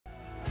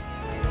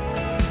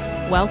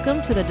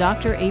Welcome to the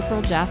Dr.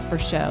 April Jasper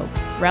Show,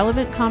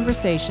 relevant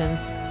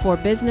conversations for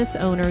business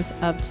owners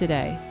of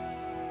today.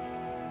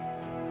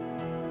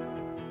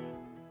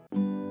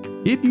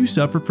 If you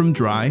suffer from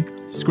dry,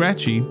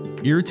 scratchy,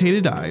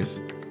 irritated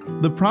eyes,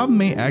 the problem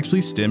may actually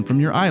stem from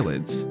your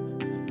eyelids.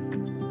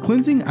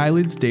 Cleansing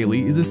eyelids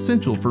daily is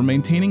essential for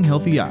maintaining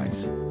healthy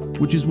eyes,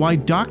 which is why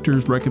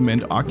doctors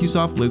recommend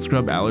OcuSoft Lid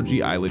Scrub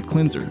Allergy Eyelid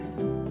Cleanser.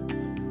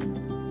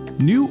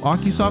 New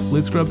OcuSoft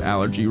Lid Scrub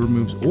Allergy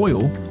removes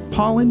oil,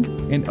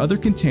 pollen, and other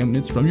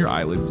contaminants from your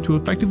eyelids to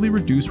effectively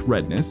reduce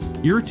redness,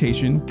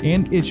 irritation,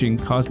 and itching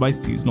caused by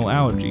seasonal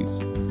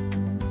allergies.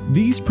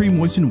 These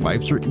pre-moistened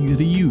wipes are easy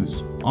to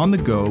use, on the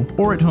go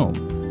or at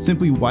home.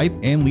 Simply wipe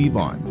and leave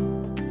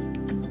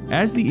on.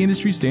 As the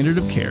industry standard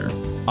of care,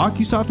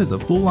 OcuSoft has a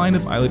full line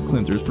of eyelid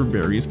cleansers for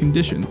various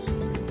conditions.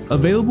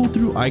 Available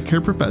through eye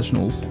care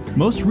professionals,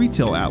 most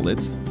retail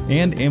outlets,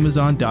 and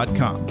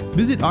Amazon.com.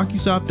 Visit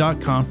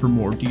OcuSoft.com for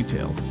more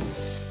details.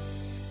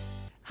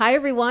 Hi,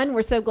 everyone.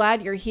 We're so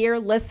glad you're here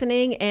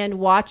listening and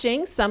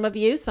watching. Some of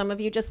you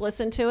just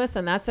listen to us,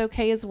 and that's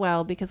okay as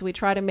well, because we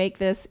try to make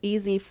this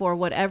easy for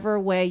whatever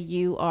way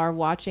you are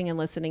watching and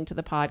listening to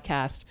the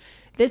podcast.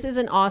 This is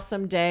an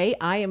awesome day.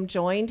 I am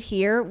joined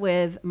here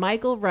with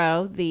Michael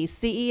Rowe, the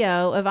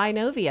CEO of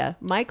Eyenovia.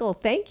 Michael,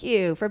 thank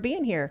you for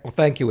being here. Well,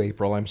 thank you,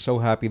 April. I'm so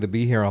happy to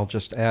be here. I'll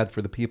just add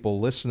for the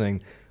people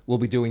listening, we'll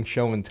be doing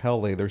show and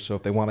tell later, so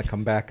if they want to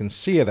come back and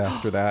see it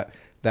after that,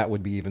 that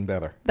would be even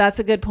better. That's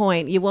a good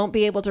point. You won't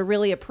be able to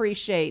really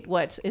appreciate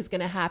what is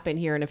going to happen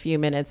here in a few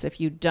minutes if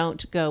you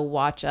don't go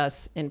watch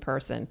us in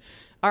person.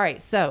 All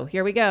right, so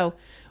here we go.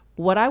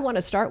 What I want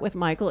to start with,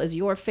 Michael, is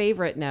your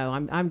favorite. No,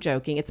 I'm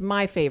joking. It's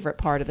my favorite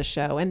part of the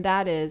show, and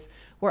that is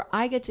where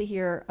I get to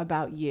hear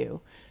about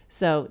you.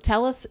 So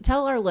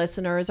tell our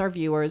listeners, our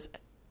viewers,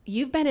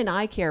 you've been in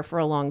eye care for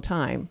a long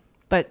time,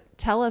 but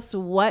tell us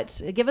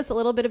give us a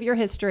little bit of your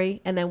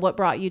history and then what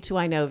brought you to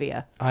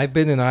Eyenovia. I've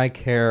been in eye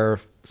care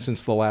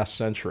since the last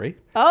century.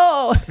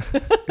 Oh,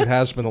 it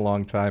has been a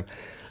long time.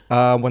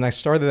 When I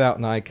started out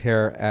in eye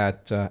care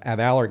at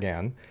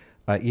Allergan,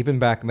 even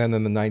back then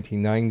in the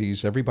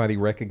 1990s, everybody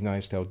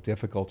recognized how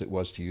difficult it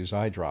was to use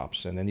eye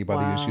drops. And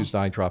anybody who's used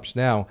eye drops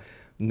now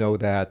know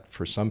that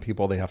for some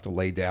people, they have to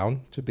lay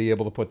down to be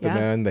able to put them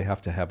in. They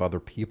have to have other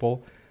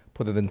people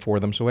put it in for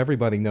them. So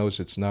everybody knows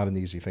it's not an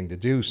easy thing to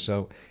do.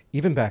 So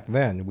even back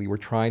then, we were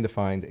trying to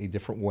find a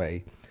different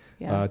way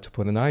to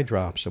put in eye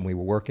drops. And we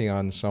were working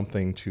on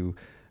something to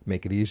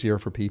make it easier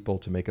for people,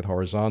 to make it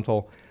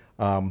horizontal.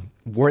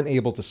 Weren't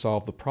able to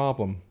solve the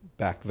problem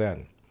back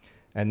then.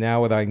 And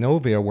now at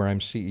Eyenovia, where I'm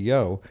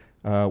CEO,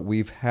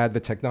 we've had the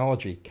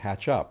technology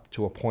catch up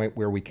to a point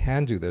where we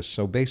can do this.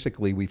 So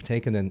basically, we've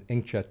taken an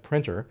inkjet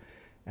printer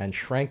and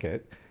shrank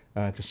it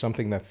to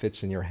something that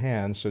fits in your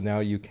hand. So now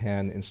you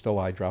can instill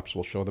eye drops.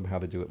 We'll show them how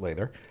to do it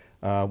later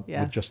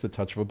with just the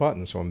touch of a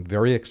button. So I'm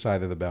very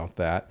excited about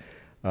that.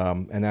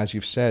 And as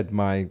you've said,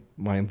 my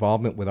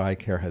involvement with eye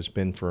care has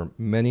been for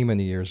many,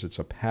 many years. It's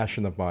a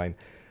passion of mine.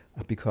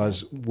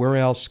 Because where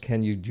else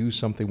can you do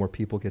something where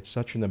people get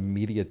such an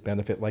immediate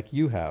benefit like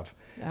you have?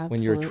 Absolutely.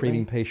 When you're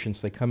treating patients,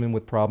 they come in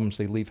with problems,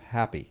 they leave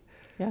happy.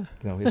 Yeah.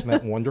 Isn't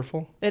that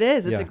wonderful? It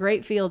is. It's a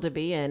great field to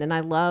be in. And I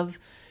love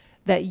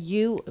that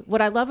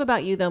what I love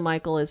about you though,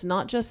 Michael, is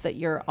not just that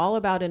you're all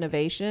about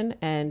innovation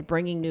and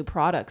bringing new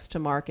products to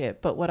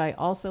market, but what I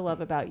also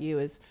love about you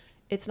is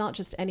it's not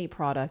just any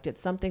product.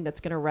 It's something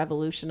that's going to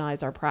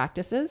revolutionize our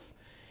practices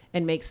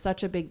and makes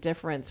such a big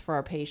difference for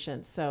our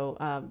patients.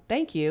 So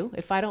thank you.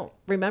 If I don't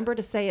remember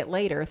to say it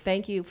later,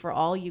 thank you for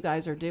all you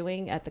guys are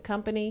doing at the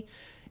company.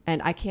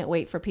 And I can't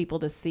wait for people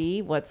to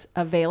see what's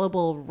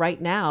available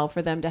right now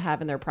for them to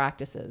have in their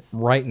practices.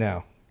 Right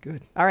now.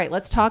 Good. All right,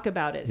 let's talk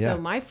about it. Yeah. So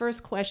my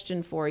first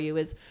question for you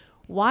is,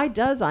 why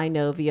does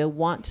Eyenovia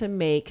want to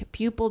make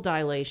pupil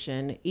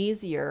dilation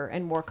easier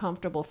and more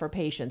comfortable for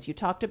patients? You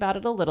talked about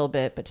it a little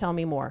bit, but tell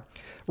me more.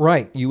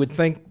 Right. You would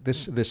think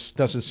this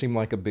doesn't seem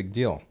like a big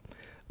deal.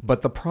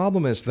 But the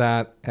problem is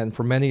that, and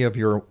for many of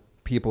your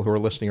people who are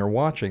listening or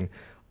watching,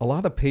 a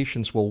lot of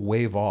patients will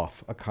wave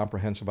off a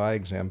comprehensive eye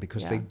exam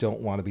because they don't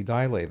want to be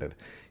dilated.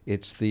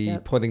 It's the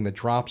putting the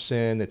drops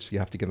in, you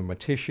have to give them a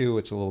tissue,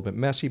 it's a little bit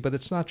messy, but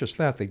it's not just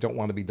that. They don't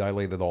want to be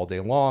dilated all day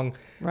long,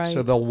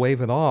 so they'll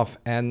wave it off.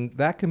 And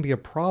that can be a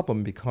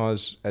problem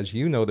because, as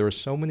you know, there are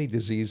so many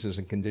diseases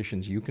and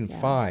conditions you can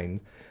find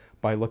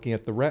by looking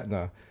at the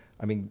retina.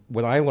 I mean,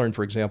 what I learned,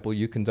 for example,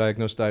 you can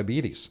diagnose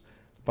diabetes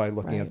by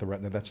looking at the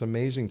retina. That's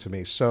amazing to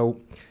me.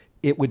 So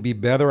it would be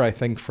better, I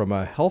think, from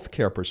a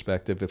healthcare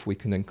perspective, if we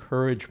can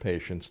encourage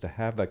patients to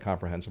have that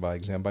comprehensive eye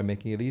exam by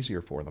making it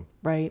easier for them.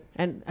 Right.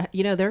 And,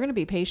 there are going to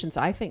be patients,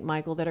 I think,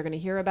 Michael, that are going to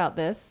hear about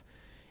this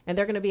and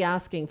they're going to be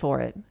asking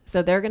for it.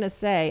 So they're going to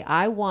say,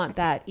 I want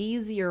that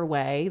easier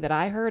way that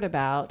I heard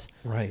about.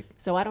 Right.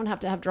 So I don't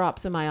have to have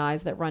drops in my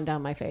eyes that run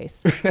down my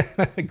face.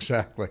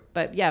 Exactly.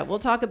 But yeah, we'll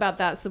talk about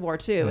that some more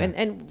too. Yeah.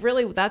 And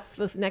really that's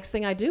the next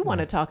thing I do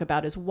want to talk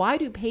about is, why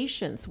do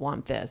patients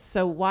want this?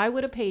 So why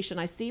would a patient,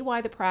 I see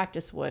why the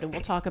practice would, and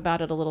we'll talk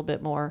about it a little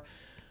bit more.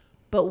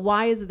 But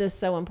why is this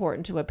so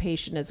important to a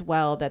patient as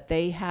well, that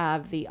they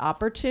have the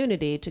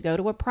opportunity to go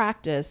to a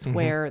practice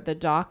where the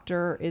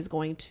doctor is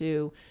going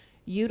to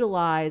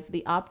utilize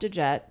the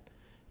Optejet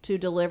to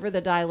deliver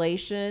the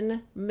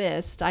dilation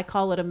mist? I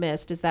call it a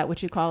mist. Is that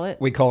what you call it?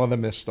 We call it a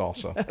mist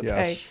also. Okay.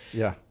 Yes.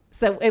 Yeah.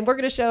 So, and we're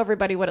going to show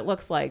everybody what it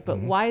looks like, but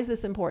why is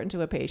this important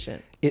to a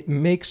patient? It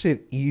makes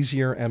it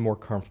easier and more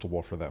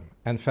comfortable for them,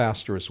 and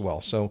faster as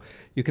well. So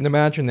you can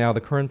imagine now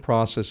the current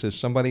process is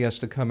somebody has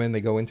to come in,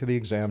 they go into the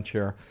exam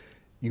chair.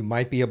 You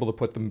might be able to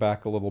put them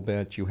back a little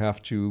bit. You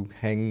have to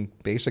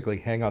basically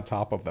hang on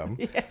top of them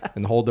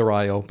and hold their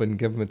eye open,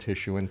 give them a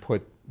tissue, and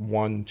put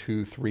 1,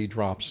 2, 3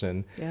 drops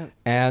in. Yep.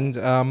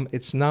 And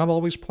it's not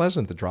always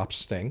pleasant. The drops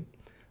sting.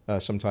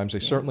 Sometimes they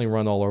certainly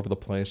run all over the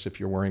place if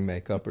you're wearing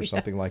makeup or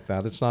something like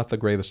that. It's not the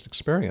greatest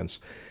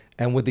experience.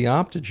 And with the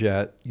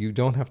Optejet, you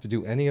don't have to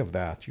do any of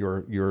that.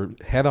 You're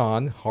head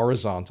on,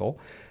 horizontal.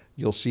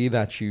 You'll see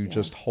that you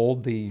just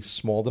hold the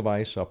small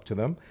device up to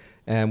them,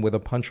 and with a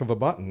punch of a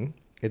button,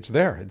 it's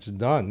there, it's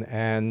done.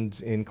 And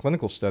in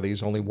clinical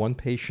studies, only 1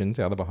 patient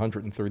out of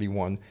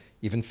 131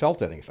 even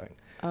felt anything.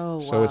 Oh, wow.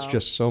 So it's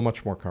just so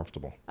much more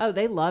comfortable. Oh,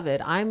 they love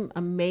it. I'm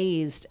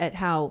amazed at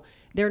how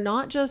they're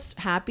not just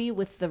happy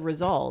with the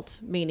result,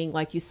 meaning,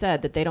 like you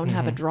said, that they don't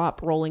have a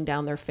drop rolling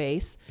down their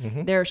face.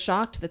 They're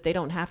shocked that they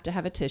don't have to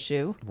have a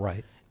tissue.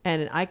 Right.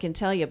 And I can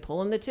tell you,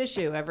 pulling the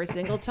tissue every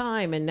single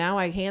time. And now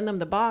I hand them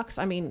the box.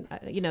 I mean,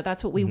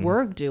 that's what we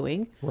were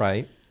doing.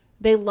 Right.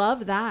 They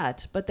love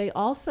that, but they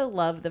also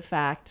love the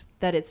fact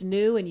that it's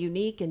new and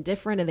unique and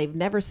different, and they've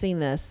never seen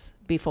this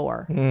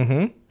before.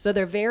 So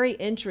they're very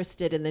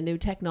interested in the new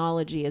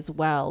technology as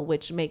well,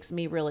 which makes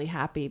me really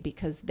happy,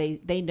 because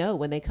they know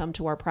when they come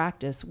to our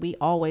practice, we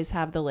always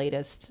have the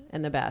latest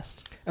and the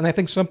best. And I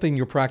think something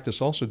your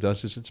practice also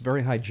does is it's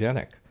very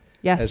hygienic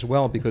as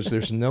well, because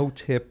there's no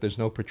tip, there's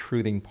no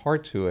protruding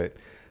part to it.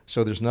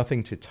 So there's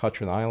nothing to touch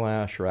an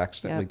eyelash or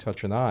accidentally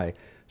touch an eye.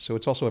 So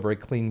it's also a very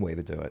clean way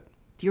to do it.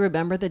 Do you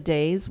remember the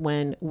days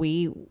when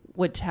we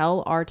would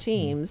tell our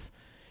teams,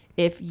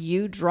 if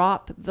you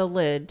drop the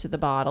lid to the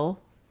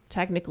bottle,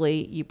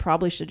 technically you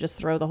probably should just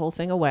throw the whole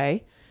thing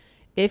away.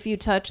 If you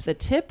touch the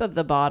tip of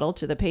the bottle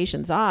to the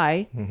patient's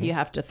eye, you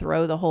have to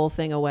throw the whole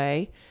thing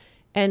away.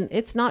 And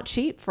it's not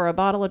cheap for a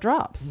bottle of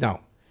drops.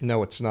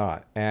 No, it's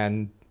not.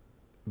 And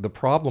the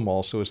problem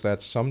also is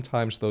that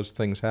sometimes those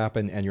things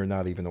happen and you're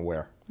not even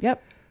aware.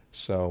 Yep.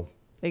 So...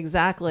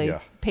 Exactly. Yeah.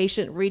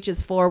 Patient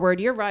reaches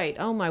forward. You're right.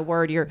 Oh my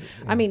word.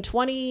 I mean,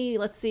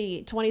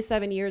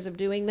 27 years of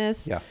doing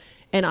this. Yeah.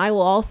 And I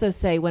will also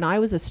say, when I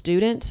was a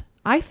student,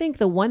 I think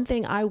the one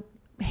thing I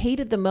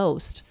hated the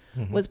most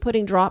was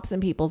putting drops in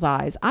people's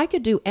eyes. I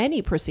could do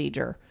any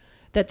procedure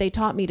that they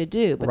taught me to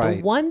do, but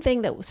the one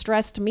thing that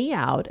stressed me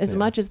out as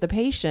much as the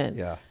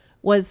patient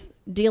was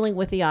dealing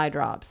with the eye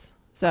drops.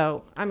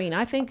 So, I mean,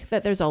 I think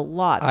that there's a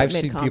lot that I've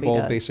Mydcombi seen people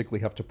does. basically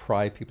have to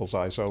pry people's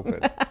eyes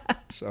open.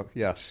 So,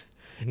 yes.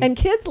 And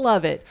kids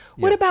love it.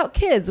 What about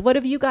kids? What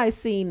have you guys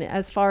seen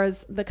as far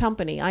as the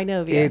company,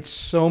 Eyenovia? It's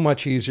so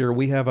much easier.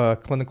 We have a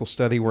clinical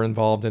study we're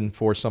involved in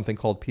for something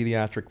called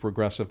pediatric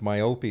progressive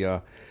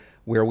myopia,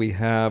 where we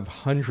have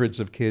hundreds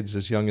of kids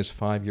as young as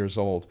 5 years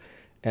old.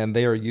 And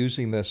they are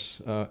using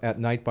this at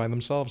night by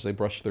themselves. They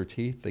brush their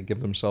teeth. They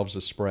give themselves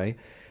a spray.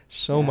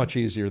 So much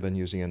easier than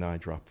using an eye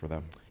drop for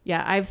them.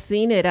 Yeah, I've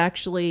seen it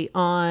actually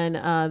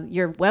on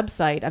your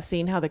website. I've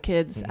seen how the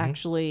kids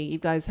actually, you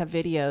guys have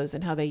videos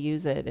and how they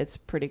use it. It's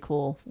pretty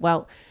cool.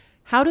 Well,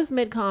 how does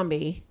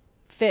Mydcombi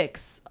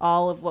fix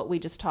all of what we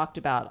just talked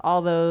about,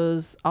 all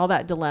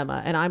that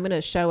dilemma? And I'm going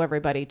to show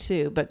everybody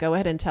too, but go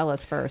ahead and tell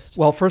us first.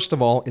 Well, first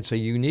of all, it's a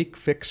unique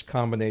fixed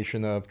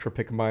combination of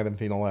tropicamide and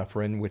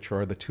phenylephrine, which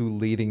are the 2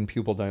 leading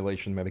pupil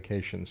dilation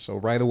medications. So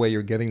right away,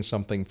 you're getting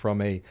something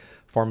from a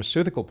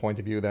pharmaceutical point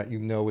of view that you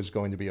know is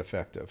going to be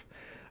effective.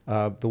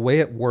 The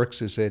way it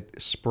works is it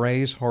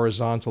sprays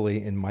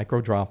horizontally in micro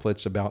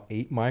droplets, about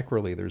 8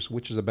 microliters,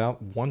 which is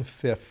about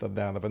 1/5 of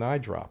that of an eye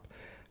drop.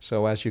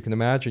 So as you can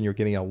imagine, you're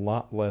getting a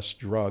lot less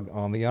drug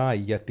on the eye,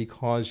 yet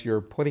because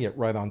you're putting it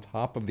right on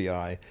top of the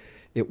eye,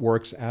 it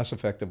works as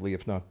effectively,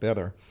 if not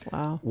better.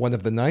 Wow. One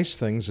of the nice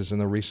things is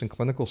in a recent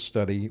clinical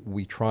study,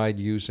 we tried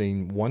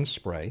using 1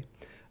 spray.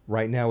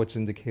 Right now it's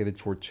indicated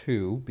for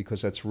 2,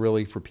 because that's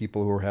really for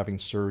people who are having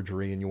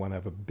surgery and you want to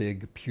have a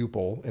big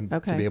pupil and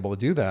to be able to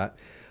do that.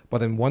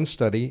 But in one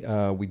study,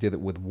 we did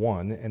it with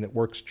 1, and it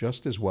works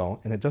just as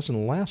well, and it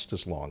doesn't last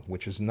as long,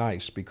 which is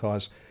nice,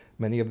 because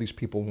many of these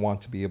people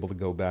want to be able to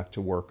go back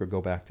to work or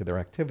go back to their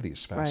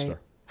activities faster. Right.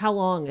 How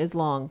long is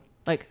long?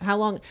 Like, how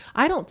long?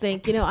 I don't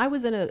think, I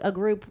was in a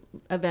group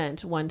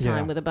event one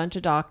time with a bunch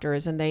of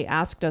doctors, and they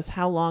asked us,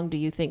 how long do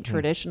you think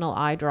traditional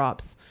eye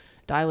drops,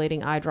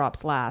 dilating eye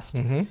drops last?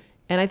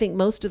 And I think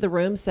most of the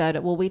room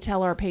said, well, we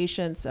tell our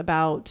patients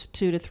about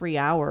 2 to 3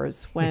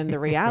 hours, when the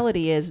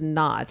reality is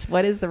not.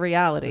 What is the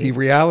reality? The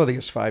reality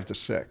is 5 to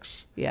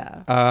 6.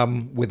 Yeah.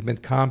 With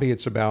Mydcombi,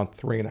 it's about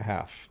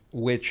 3.5,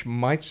 which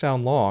might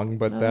sound long,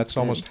 but that's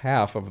almost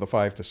half of the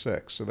 5 to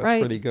 6. So that's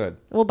pretty good.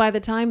 Well, by the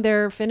time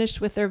they're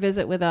finished with their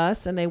visit with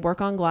us and they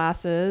work on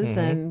glasses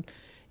and,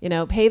 you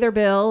know, pay their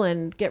bill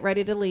and get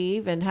ready to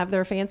leave and have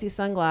their fancy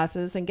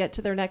sunglasses and get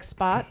to their next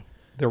spot.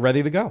 They're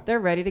ready to go. They're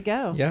ready to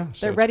go. Yeah.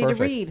 So they're ready to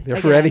read. They're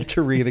again. ready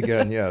to read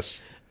again.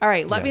 Yes. All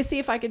right. Let me see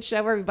if I can show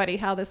everybody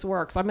how this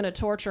works. I'm going to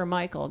torture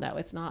Michael. No,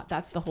 it's not.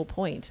 That's the whole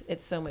point.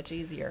 It's so much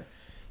easier.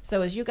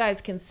 So as you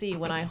guys can see,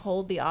 when I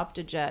hold the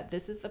Optejet,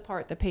 this is the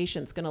part the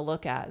patient's going to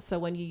look at. So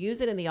when you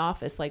use it in the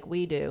office like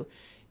we do,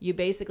 you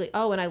basically,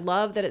 oh, and I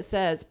love that it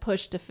says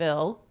push to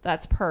fill.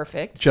 That's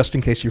perfect. Just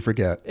in case you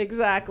forget.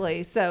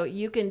 Exactly. So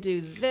you can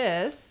do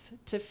this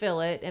to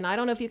fill it. And I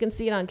don't know if you can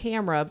see it on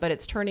camera, but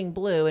it's turning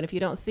blue. And if you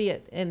don't see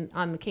it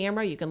on the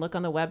camera, you can look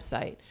on the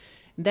website.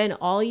 Then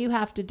all you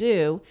have to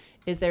do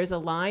is there's a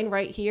line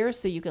right here.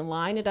 So you can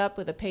line it up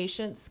with a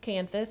patient's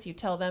canthus. You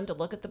tell them to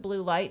look at the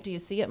blue light. Do you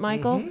see it,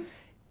 Michael? Mm-hmm.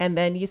 And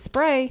then you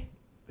spray.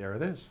 There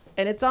it is.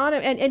 And it's on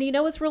him. And you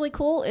know what's really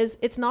cool is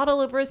it's not all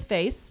over his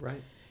face.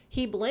 Right.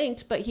 He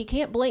blinked, but he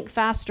can't blink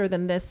faster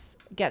than this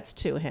gets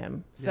to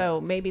him. So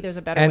maybe there's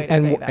a better way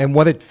to say that. And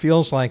what it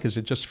feels like is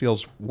it just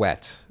feels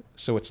wet.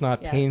 So it's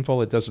not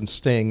painful. It doesn't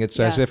sting. It's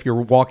as if you're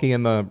walking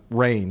in the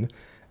rain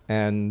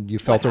and you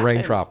felt a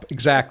raindrop.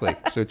 Exactly.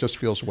 So it just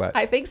feels wet.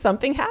 I think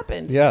something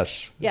happened.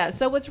 Yes. Yeah.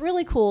 So what's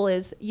really cool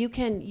is you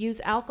can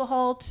use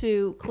alcohol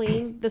to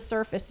clean the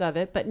surface of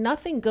it, but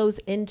nothing goes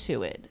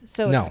into it.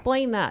 So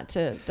explain that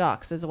to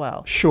docs as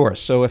well. Sure.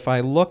 So if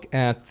I look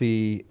at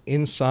the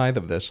inside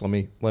of this, let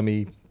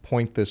me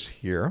point this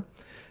here.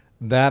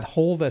 That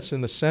hole that's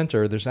in the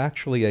center, there's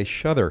actually a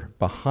shutter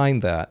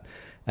behind that.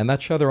 And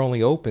that shutter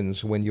only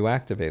opens when you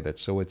activate it.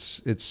 So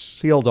it's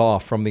sealed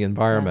off from the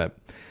environment.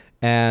 Yeah.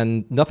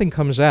 And nothing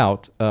comes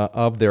out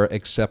of there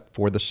except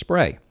for the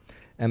spray.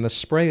 And the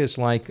spray is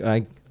like,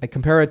 I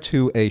compare it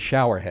to a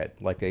shower head,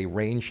 like a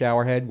rain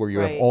shower head where you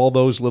have all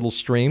those little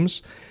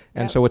streams.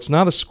 And so it's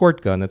not a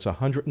squirt gun. It's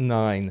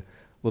 109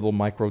 little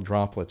micro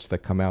droplets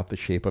that come out the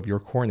shape of your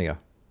cornea.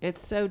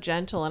 It's so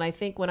gentle. And I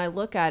think when I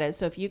look at it,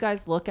 so if you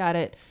guys look at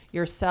it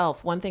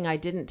yourself, one thing I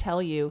didn't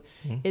tell you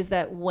is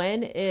that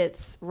when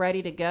it's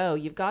ready to go,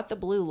 you've got the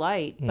blue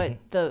light, but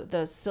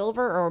the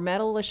silver or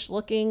metalish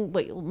looking,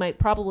 what might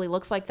probably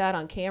looks like that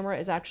on camera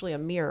is actually a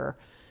mirror.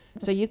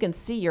 So you can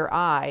see your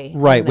eye.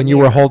 Right. When you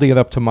were holding it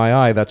up to my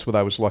eye, that's what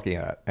I was looking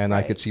at. And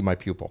I could see my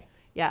pupil.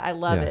 Yeah, I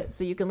love it.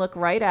 So you can look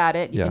right at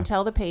it. You can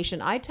tell the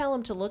patient. I tell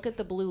them to look at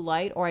the blue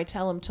light or I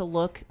tell them to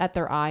look at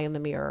their eye in the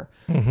mirror,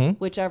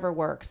 whichever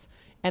works.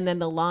 And then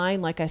the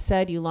line, like I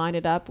said, you line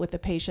it up with the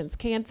patient's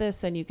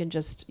canthus and you can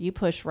you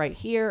push right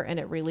here and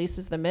it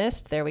releases the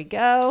mist. There we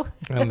go.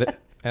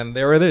 And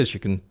there it is. You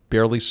can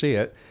barely see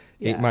it.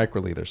 8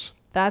 microliters.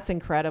 That's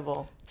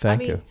incredible.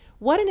 Thank you.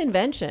 What an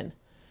invention.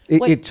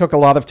 It took a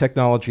lot of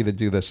technology to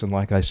do this. And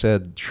like I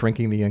said,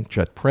 shrinking the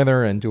inkjet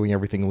printer and doing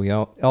everything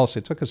else,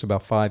 it took us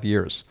about 5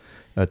 years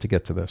to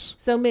get to this.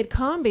 So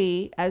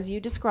Mydcombi, as you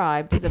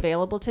described, is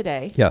available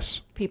today.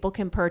 Yes. People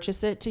can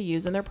purchase it to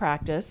use in their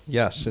practice.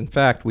 Yes. In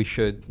fact, we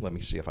should, let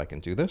me see if I can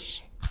do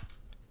this.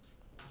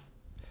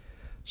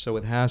 So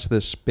it has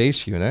this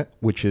base unit,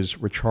 which is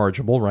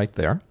rechargeable right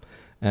there.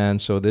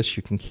 And so this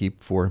you can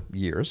keep for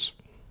years.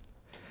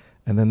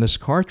 And then this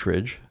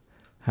cartridge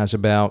has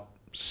about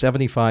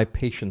 75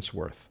 patients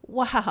worth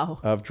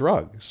of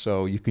drug.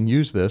 So you can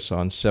use this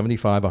on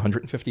 75,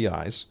 150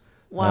 eyes,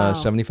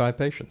 75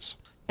 patients.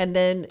 And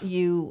then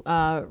you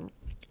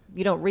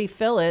don't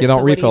refill it. You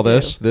don't refill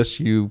this. This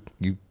you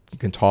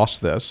can toss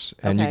this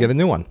and you get a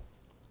new one.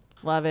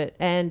 Love it.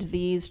 And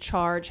these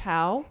charge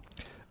how?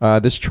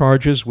 This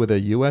charges with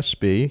a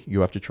USB.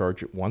 You have to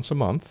charge it once a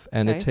month,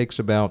 and it takes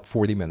about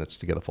 40 minutes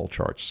to get a full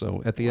charge.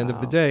 So at the end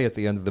of the day, at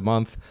the end of the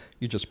month,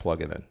 you just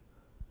plug it in.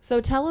 So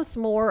tell us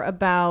more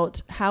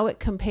about how it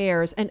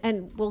compares,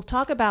 and we'll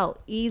talk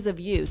about ease of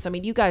use. I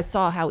mean, you guys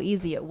saw how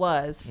easy it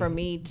was for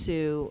me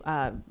to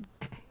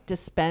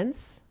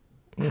dispense,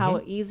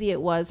 how easy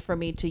it was for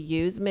me to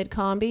use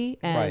Mydcombi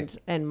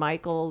and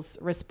Michael's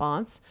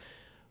response.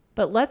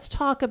 But let's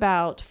talk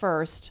about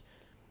first,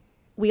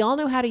 we all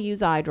know how to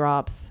use eye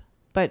drops,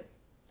 but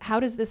how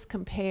does this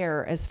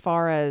compare as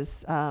far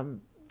as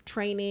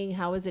training?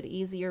 How is it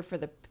easier for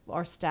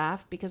our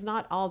staff? Because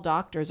not all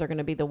doctors are going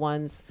to be the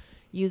ones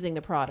using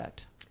the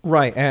product.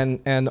 Right,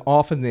 and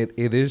often it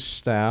is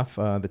staff,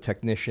 the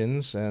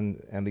technicians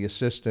and the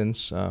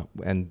assistants,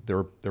 and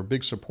they're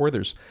big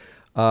supporters,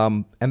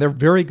 and they're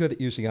very good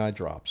at using eye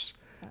drops.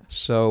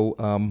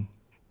 So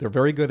they're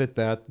very good at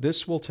that.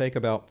 This will take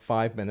about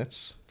 5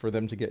 minutes for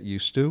them to get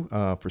used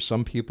to. For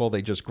some people,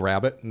 they just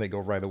grab it and they go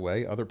right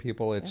away. Other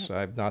people,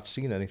 I've not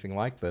seen anything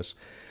like this.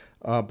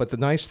 But the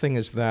nice thing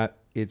is that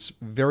it's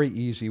very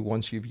easy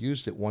once you've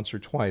used it once or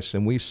twice.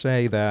 And we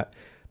say that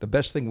the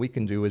best thing we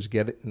can do is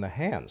get it in the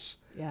hands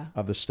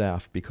of the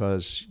staff,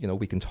 because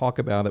we can talk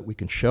about it, we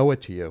can show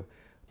it to you,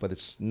 but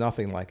it's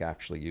nothing like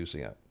actually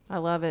using it. I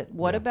love it.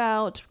 What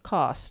about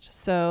cost?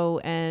 So,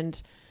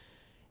 and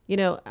You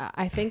know,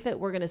 I think that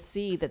we're going to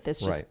see that this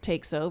just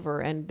takes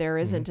over, and there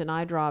isn't an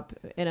eye drop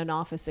in an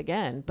office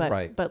again.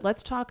 But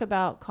let's talk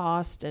about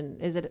cost,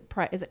 and is it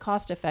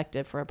cost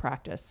effective for a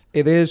practice?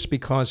 It is,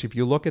 because if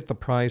you look at the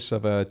price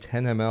of a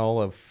 10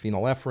 ml of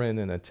phenylephrine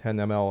and a 10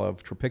 ml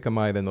of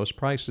tropicamide, then those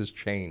prices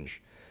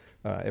change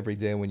every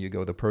day when you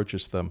go to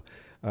purchase them.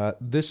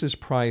 This is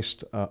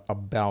priced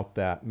about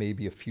that,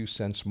 maybe a few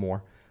cents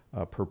more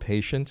per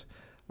patient.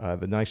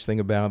 The nice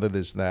thing about it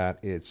is that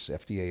it's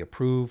FDA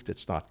approved.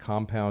 It's not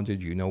compounded.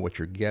 You know what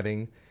you're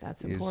getting.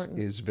 That's important.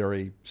 Is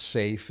very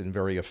safe and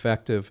very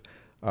effective.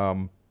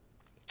 And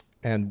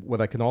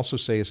what I can also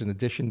say is, in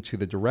addition to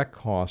the direct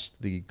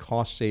cost, the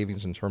cost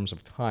savings in terms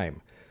of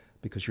time,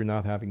 because you're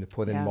not having to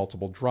put in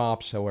multiple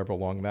drops, however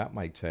long that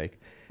might take.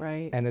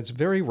 Right. And it's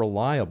very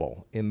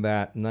reliable in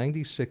that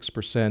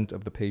 96%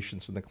 of the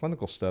patients in the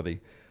clinical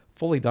study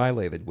fully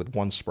dilated with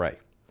one spray.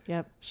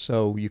 Yep.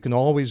 So you can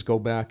always go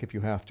back if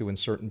you have to in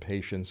certain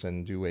patients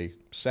and do a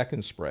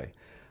second spray.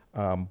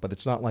 But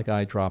it's not like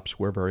eye drops,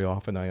 where very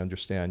often, I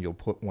understand, you'll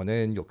put one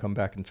in, you'll come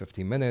back in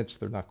 15 minutes,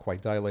 they're not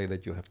quite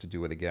dilated, you have to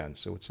do it again.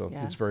 So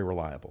it's very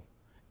reliable.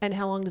 And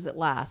how long does it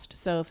last?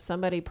 So if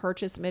somebody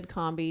purchased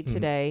Mydcombi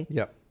today,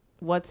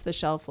 what's the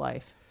shelf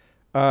life?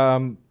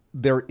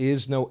 There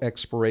is no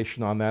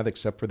expiration on that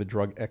except for the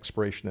drug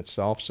expiration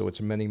itself. So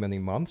it's many, many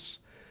months.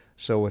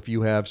 So if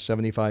you have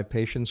 75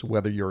 patients,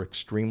 whether you're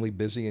extremely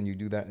busy and you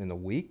do that in a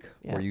week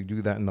or you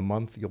do that in the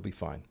month, you'll be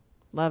fine.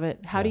 Love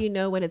it. How do you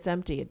know when it's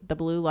empty? The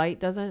blue light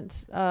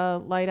doesn't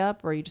light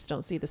up, or you just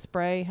don't see the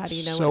spray? How do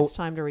you know when it's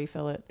time to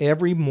refill it?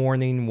 Every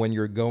morning when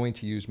you're going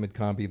to use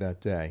Mydcombi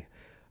that day,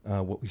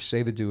 what we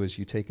say to do is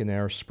you take an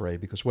air spray,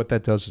 because what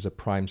that does is it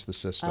primes the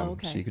system.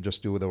 So you could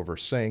just do it over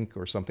sink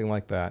or something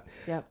like that.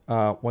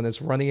 When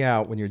it's running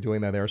out, when you're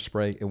doing that air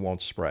spray, it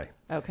won't spray.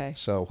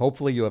 So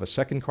hopefully you have a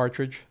second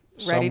cartridge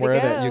somewhere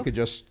that you could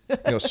just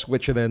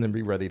switch it in and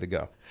be ready to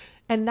go.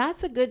 And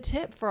that's a good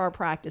tip for our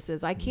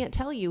practices. I can't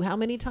tell you how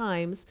many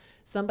times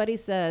somebody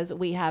says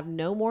we have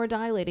no more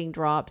dilating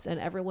drops, and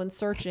everyone's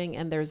searching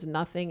and there's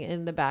nothing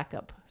in the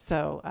backup.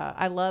 So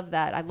I love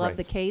that. I love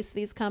the case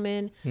these come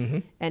in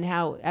and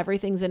how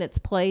everything's in its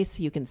place.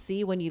 You can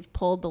see when you've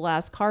pulled the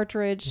last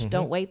cartridge.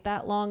 Don't wait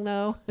that long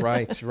though.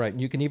 Right.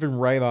 You can even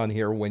write on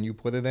here when you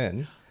put it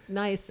in.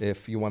 Nice.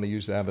 If you want to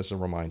use that as a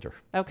reminder.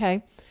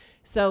 Okay.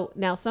 So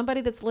now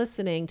somebody that's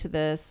listening to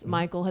this,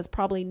 Michael, has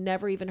probably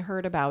never even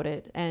heard about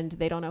it, and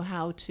they don't know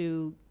how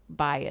to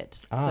buy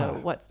it.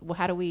 So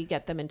how do we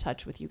get them in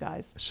touch with you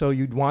guys? So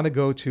you'd want to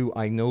go to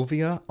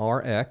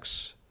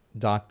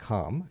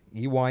EyenoviaRx.com,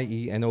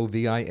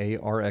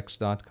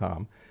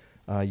 EYENOVIARX.com.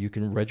 You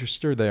can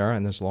register there,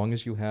 and as long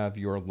as you have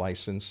your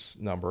license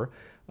number,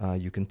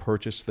 you can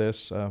purchase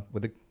this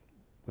with a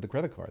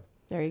credit card.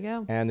 There you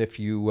go. And if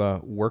you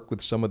work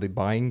with some of the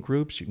buying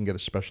groups, you can get a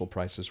special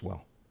price as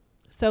well.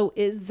 So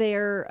is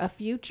there a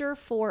future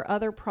for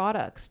other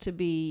products to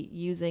be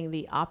using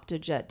the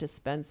Optejet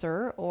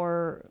dispenser,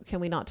 or can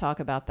we not talk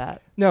about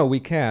that? No, we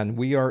can.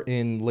 We are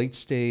in late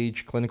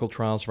stage clinical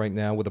trials right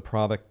now with a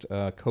product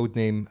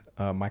codename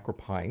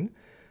Mydcombi,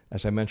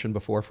 as I mentioned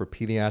before, for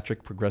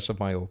pediatric progressive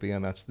myopia,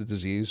 and that's the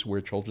disease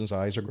where children's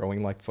eyes are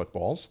growing like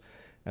footballs.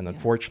 And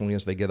unfortunately,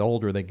 as they get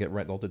older, they get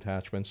retinal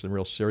detachments and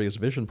real serious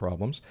vision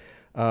problems.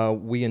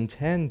 We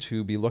intend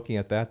to be looking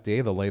at that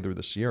data later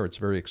this year. It's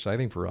very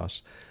exciting for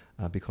us.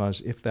 Because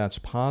if that's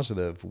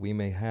positive, we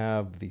may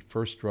have the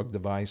first drug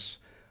device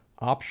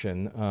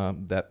option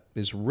that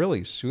is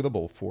really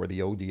suitable for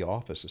the OD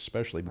office,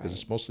 especially because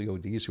it's mostly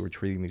ODs who are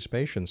treating these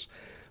patients,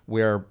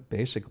 where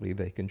basically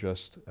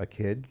a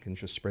kid can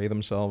just spray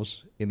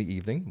themselves in the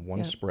evening,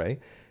 one spray,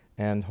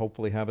 and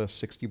hopefully have a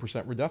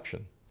 60%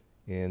 reduction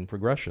in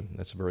progression.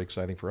 That's very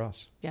exciting for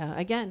us. Yeah,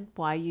 again,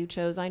 why you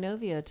chose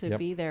Eyenovia to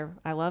be there.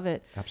 I love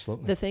it.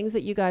 Absolutely. The things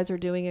that you guys are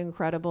doing are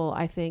incredible.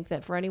 I think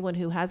that for anyone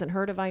who hasn't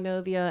heard of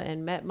Eyenovia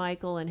and met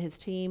Michael and his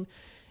team,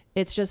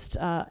 it's just,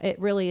 it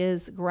really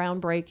is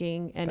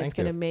groundbreaking, and it's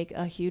going to make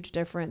a huge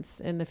difference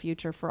in the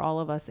future for all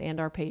of us and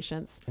our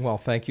patients. Well,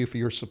 thank you for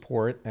your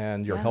support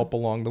and your help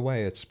along the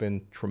way. It's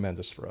been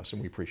tremendous for us,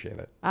 and we appreciate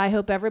it. I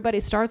hope everybody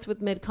starts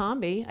with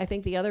Mydcombi. I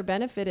think the other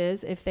benefit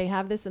is if they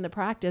have this in the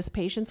practice,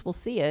 patients will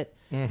see it.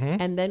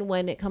 And then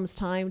when it comes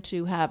time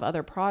to have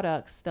other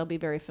products, they'll be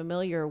very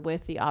familiar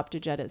with the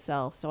Optejet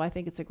itself. So I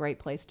think it's a great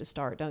place to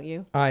start, don't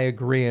you? I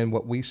agree. And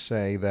what we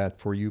say, that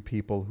for you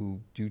people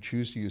who do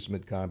choose to use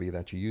Mydcombi,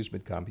 that you use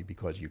Mydcombi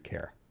because you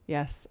care.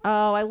 Yes.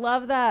 Oh, I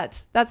love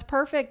that. That's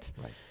perfect.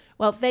 Right.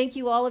 Well, thank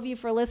you all of you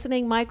for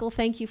listening. Michael,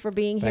 thank you for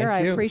being here.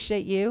 I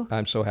appreciate you.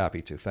 I'm so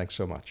happy to. Thanks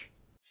so much.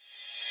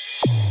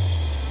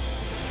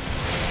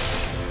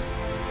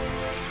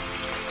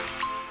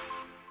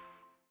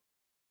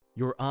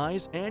 Your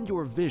eyes and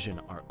your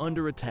vision are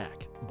under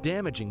attack.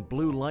 Damaging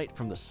blue light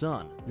from the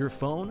sun, your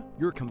phone,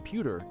 your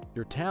computer,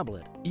 your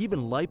tablet,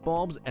 even light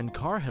bulbs and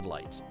car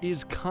headlights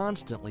is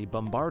constantly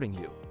bombarding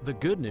you. The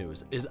good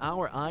news is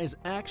our eyes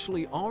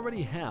actually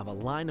already have a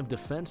line of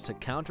defense to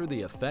counter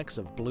the effects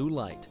of blue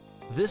light.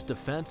 This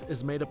defense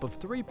is made up of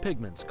 3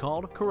 pigments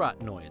called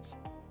carotenoids.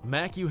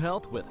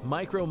 MacuHealth with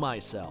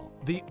Micromicelle,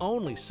 the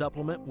only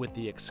supplement with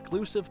the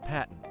exclusive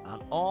patent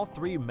on all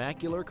 3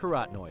 macular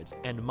carotenoids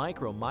and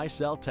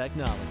micromicelle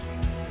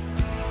technology.